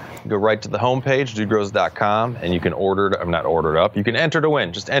Creations. Go right to the homepage, dudegrows.com, and you can you can enter to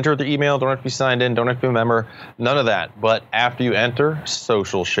win. Just enter the email. Don't have to be signed in. Don't have to be a member. None of that. But after you enter,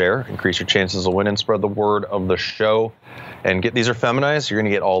 social share. Increase your chances of winning. Spread the word of the show. And these are feminized. You're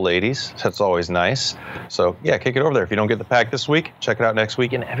going to get all ladies. So that's always nice. So, yeah, kick it over there. If you don't get the pack this week, check it out next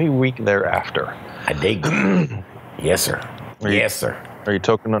week and every week thereafter. I dig. Yes, sir. Yes, sir. Are you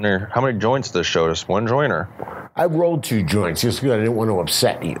toking on your... How many joints this show? Just one joint or... I rolled 2 joints just because I didn't want to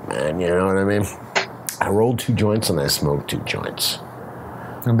upset you, man. You know what I mean? I rolled 2 joints and I smoked 2 joints.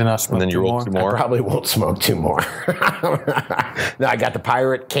 And then I smoked 2 more. I probably won't smoke 2 more. No, I got the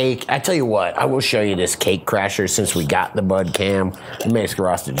pirate cake. I tell you what, I will show you this cake crasher since we got the bud cam. It makes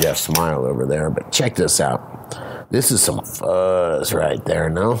Rasta Jeff smile over there, but check this out. This is some fuzz right there,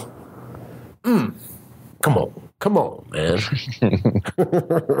 no? Come on, man.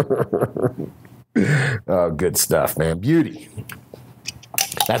 Oh, good stuff, man. Beauty.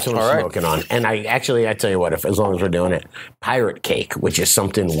 That's what I'm smoking on. And I tell you what, as long as we're doing it, pirate cake, which is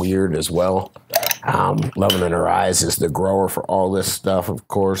something weird as well. Loving in Her Eyes is the grower for all this stuff, of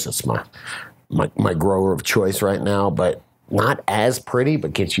course. It's my grower of choice right now, but not as pretty,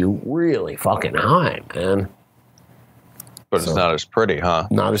 but gets you really fucking high, man. But it's not as pretty, huh?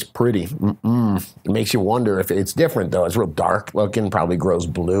 Not as pretty. It makes you wonder if it's different, though. It's real dark looking, probably grows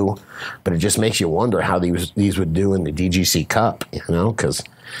blue, but it just makes you wonder how these would do in the DGC Cup, because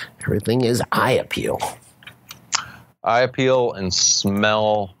everything is eye appeal. Eye appeal and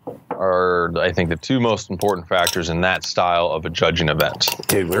smell are, I think, the two most important factors in that style of a judging event.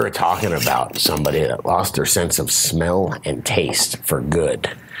 Dude, we were talking about somebody that lost their sense of smell and taste for good.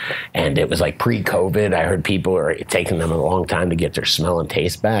 And it was like pre-COVID. I heard people are taking them a long time to get their smell and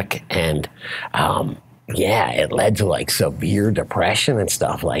taste back. And it led to like severe depression and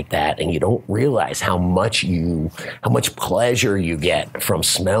stuff like that. And you don't realize how much pleasure you get from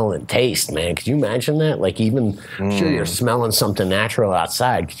smell and taste, man. Could you imagine that? Like even sure you're smelling something natural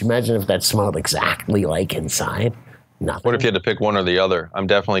outside. Could you imagine if that smelled exactly like inside? Nothing. What if you had to pick one or the other? I'm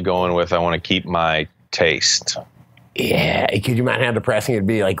definitely going with I want to keep my taste. Yeah, could you imagine how depressing it'd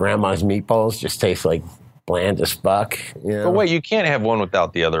be? Like grandma's meatballs just taste like bland as fuck. But wait, you can't have one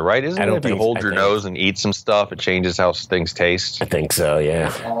without the other, right? Isn't it if you hold your nose and eat some stuff, it changes how things taste? I think so,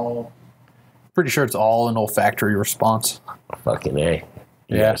 yeah. Pretty sure it's all an olfactory response. Fucking A.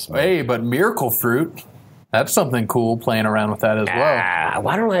 Yeah. Hey, but Miracle Fruit, that's something cool playing around with that as well.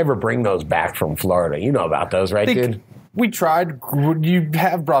 Why don't I ever bring those back from Florida? You know about those, right, dude? We tried. You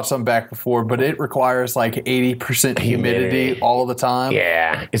have brought some back before, but it requires like 80% humidity all the time.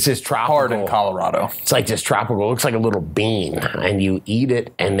 Yeah, it's just tropical. Hard in Colorado. It's like just tropical. It looks like a little bean, and you eat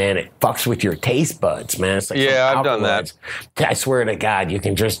it, and then it fucks with your taste buds, man. It's like I've done that. I swear to God, you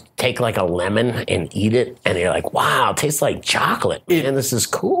can just take like a lemon and eat it, and you're like, wow, it tastes like chocolate, man. This is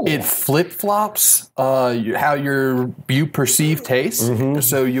cool. It flip-flops how you perceive taste. Mm-hmm.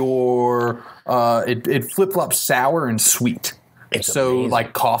 So it flip-flops sour and sweet. It's amazing.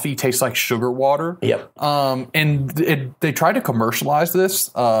 Like coffee tastes like sugar water. Yep. And they tried to commercialize this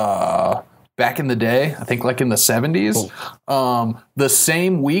back in the day, I think like in the 70s. The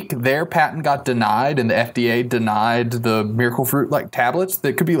same week their patent got denied and the FDA denied the Miracle Fruit like tablets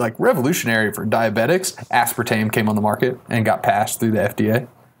that could be like revolutionary for diabetics. Aspartame came on the market and got passed through the FDA.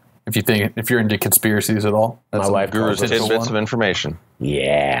 If you're into conspiracies at all. That's my wife Guru's tidbits of information.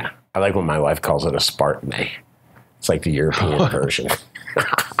 Yeah. I like when my wife calls it a Spartan. It's like the European version.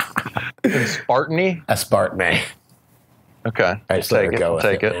 Spartan-y? A Spartan. Okay. I just let her go with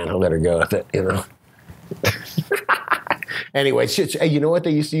it, man. I'll let her go with it, Anyway, you know what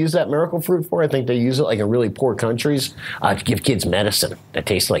they used to use that Miracle Fruit for? I think they use it like in really poor countries to give kids medicine that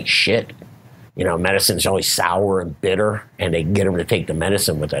tastes like shit. Medicine's always sour and bitter, and they get them to take the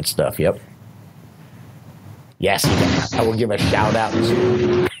medicine with that stuff. Yep. Yes, I will give a shout out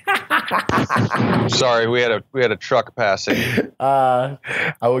to. Sorry, we had a truck passing. I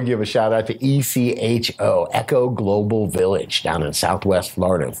will give a shout out to ECHO, Echo Global Village, down in Southwest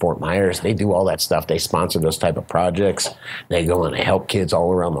Florida in Fort Myers. They do all that stuff. They sponsor those type of projects. They go and they help kids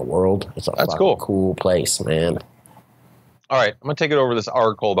all around the world. It's a cool place, man. All right, I'm going to take it over this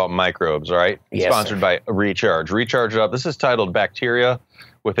article about microbes, all right? Yes, sponsored by Recharge. Recharge It Up. This is titled Bacteria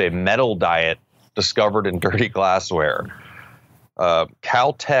with a Metal Diet Discovered in Dirty Glassware.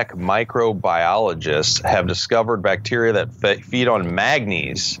 Caltech microbiologists have discovered bacteria that feed on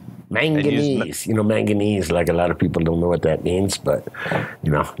manganese. Manganese. Manganese, like a lot of people don't know what that means, but,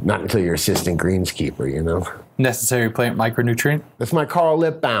 not until you're assistant greenskeeper, Necessary plant micronutrient. That's my Carl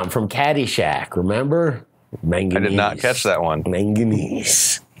Lipbaum from Caddyshack, remember? Manganese. I did not catch that one.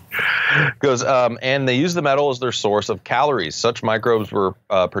 Manganese. Goes, and they use the metal as their source of calories. Such microbes were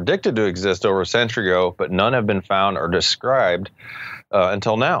predicted to exist over a century ago, but none have been found or described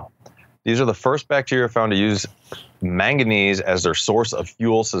until now. These are the first bacteria found to use manganese as their source of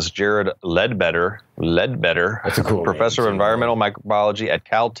fuel, says Jared Ledbetter. That's a cool professor of environmental microbiology at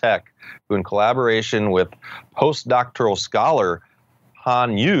Caltech, who in collaboration with postdoctoral scholar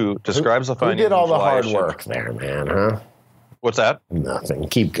Han Yu describes the findings. Who did all the hard work there, man, huh? What's that? Nothing.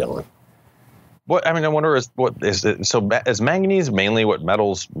 Keep going. I wonder what is it? So is manganese mainly what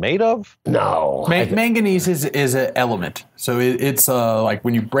metal's made of? No. Manganese is an element. So it's like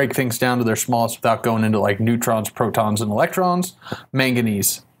when you break things down to their smallest without going into like neutrons, protons, and electrons,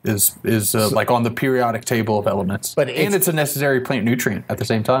 manganese is like on the periodic table of elements. And it's a necessary plant nutrient at the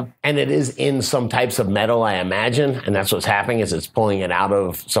same time. And it is in some types of metal, I imagine. And that's what's happening is it's pulling it out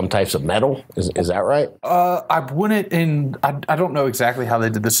of some types of metal. Is that right? I don't know exactly how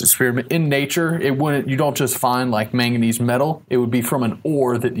they did this experiment. In nature, you don't just find like manganese metal. It would be from an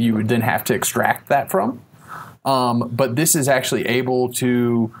ore that you would then have to extract that from. But this is actually able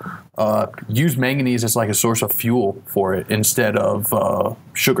to use manganese as like a source of fuel for it instead of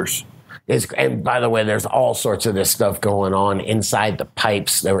sugars. And by the way, there's all sorts of this stuff going on inside the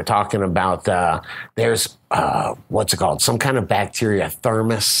pipes. They were talking about there's what's it called? Some kind of bacteria,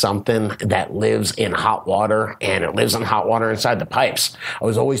 thermos something, that lives in hot water, and it lives in hot water inside the pipes. I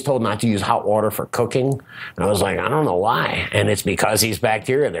was always told not to use hot water for cooking, and I was like, I don't know why. And it's because these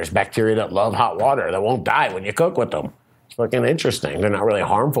bacteria, there's bacteria that love hot water that won't die when you cook with them. It's fucking interesting. They're not really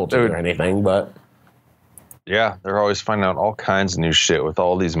harmful to you or anything, but... Yeah, they're always finding out all kinds of new shit with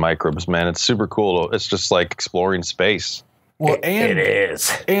all these microbes, man. It's super cool. It's just like exploring space. Well, it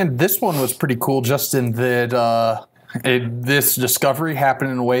is. And this one was pretty cool just in that this discovery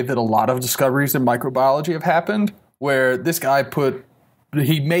happened in a way that a lot of discoveries in microbiology have happened, where this guy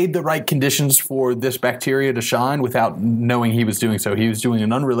he made the right conditions for this bacteria to shine without knowing he was doing so. He was doing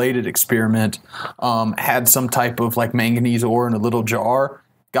an unrelated experiment, had some type of like manganese ore in a little jar,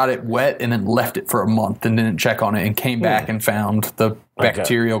 got it wet, and then left it for a month and didn't check on it, and came back and found the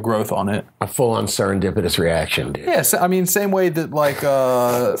bacterial growth on it. A full-on serendipitous reaction, dude. Yes, I mean, same way that like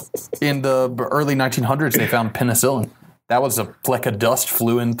in the early 1900s they found penicillin. That was a fleck of dust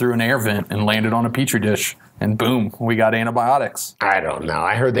flew in through an air vent and landed on a petri dish, and boom, we got antibiotics. I don't know.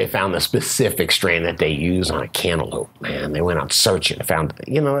 I heard they found the specific strain that they use on a cantaloupe, man. They went out searching and found,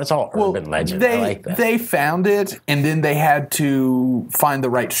 it's all urban legend. I like that. They found it, and then they had to find the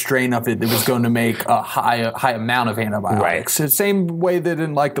right strain of it that was going to make a high amount of antibiotics. Right. So same way that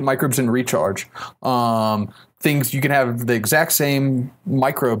in like the microbes in Recharge. Things you can have the exact same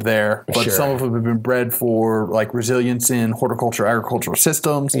microbe there, but some of them have been bred for like resilience in horticulture, agricultural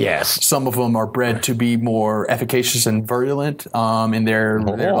systems. Yes. Some of them are bred to be more efficacious and virulent in their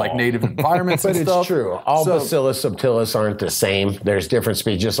like native environments and stuff. It's true. All Bacillus subtilis aren't the same. There's different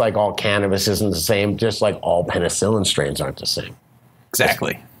species, just like all cannabis isn't the same, just like all penicillin strains aren't the same.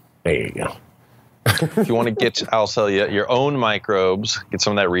 Exactly. There you go. If you want to I'll sell you your own microbes, get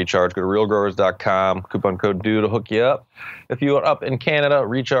some of that Recharge, go to realgrowers.com, coupon code DUDE will hook you up. If you are up in Canada,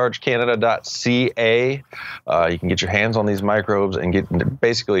 rechargecanada.ca. You can get your hands on these microbes and get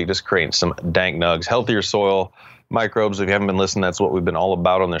basically just creating some dank nugs, healthier soil, microbes. If you haven't been listening, that's what we've been all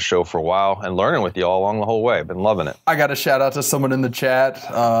about on this show for a while and learning with you all along the whole way. I've been loving it. I got a shout out to someone in the chat,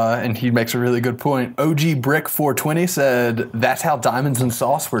 and he makes a really good point. OG Brick 420 said, that's how diamonds and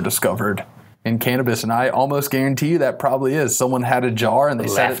sauce were discovered in cannabis, and I almost guarantee you that probably is. Someone had a jar and they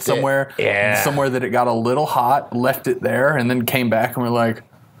set it somewhere, somewhere that it got a little hot, left it there, and then came back and were like,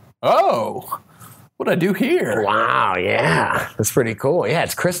 oh, what'd I do here? Wow, yeah. That's pretty cool. Yeah,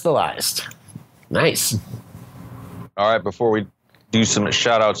 it's crystallized. Nice. All right, before we do some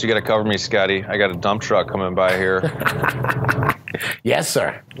shout outs, you got to cover me, Scotty. I got a dump truck coming by here. Yes,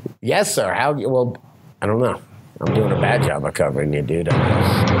 sir. Yes, sir. Well, I don't know. I'm doing a bad job of covering you, dude.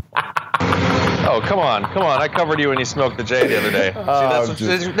 Oh, come on. I covered you when you smoked the J the other day.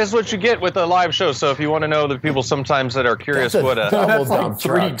 See, that's what you get with a live show. So if you want to know the people sometimes that are curious what a double like dump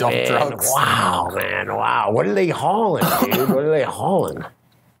truck, dump trucks. Wow, man. Wow. What are they hauling, dude? What are they hauling?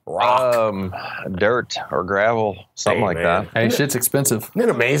 Rock. Dirt or gravel, something like that. Hey, shit's expensive. Isn't it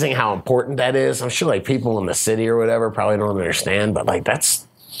amazing how important that is? I'm sure like people in the city or whatever probably don't understand, but like that's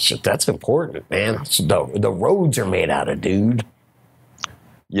important, man. The roads are made out of, dude.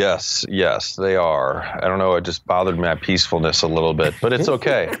 Yes, they are. I don't know. It just bothered my peacefulness a little bit, but it's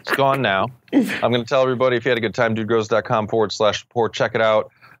okay. It's gone now. I'm going to tell everybody, if you had a good time, dudegrows.com/support. Check it out.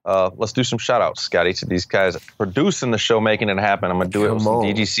 Let's do some shout outs, Scotty, to these guys producing the show, making it happen. I'm going to do it with some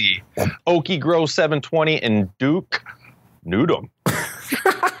DGC. Okie Grow 720 and Duke Newdom.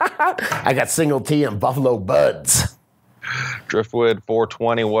 I got Single T and Buffalo Buds. Driftwood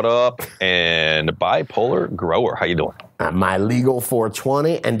 420, what up? And Bipolar Grower, how you doing? My Legal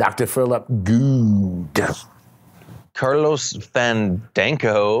 420 and Dr. Philip Good. Carlos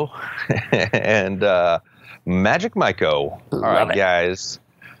Fandanko and Magic Myco. All right, guys.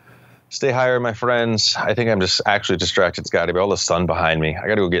 Stay higher, my friends. I think I'm just actually distracted, Scotty, by all the sun behind me. I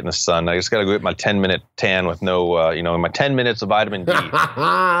got to go get in the sun. I just got to go get my 10-minute tan with no, my 10 minutes of vitamin D.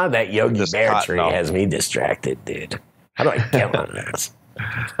 That Yogi Bear tree has me distracted, dude. How do I get on this?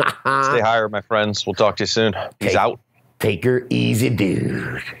 Stay higher, my friends. We'll talk to you soon. Peace out. Take her easy,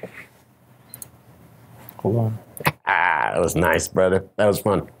 dude. Hold on. That was nice, brother. That was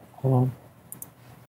fun. Hold on.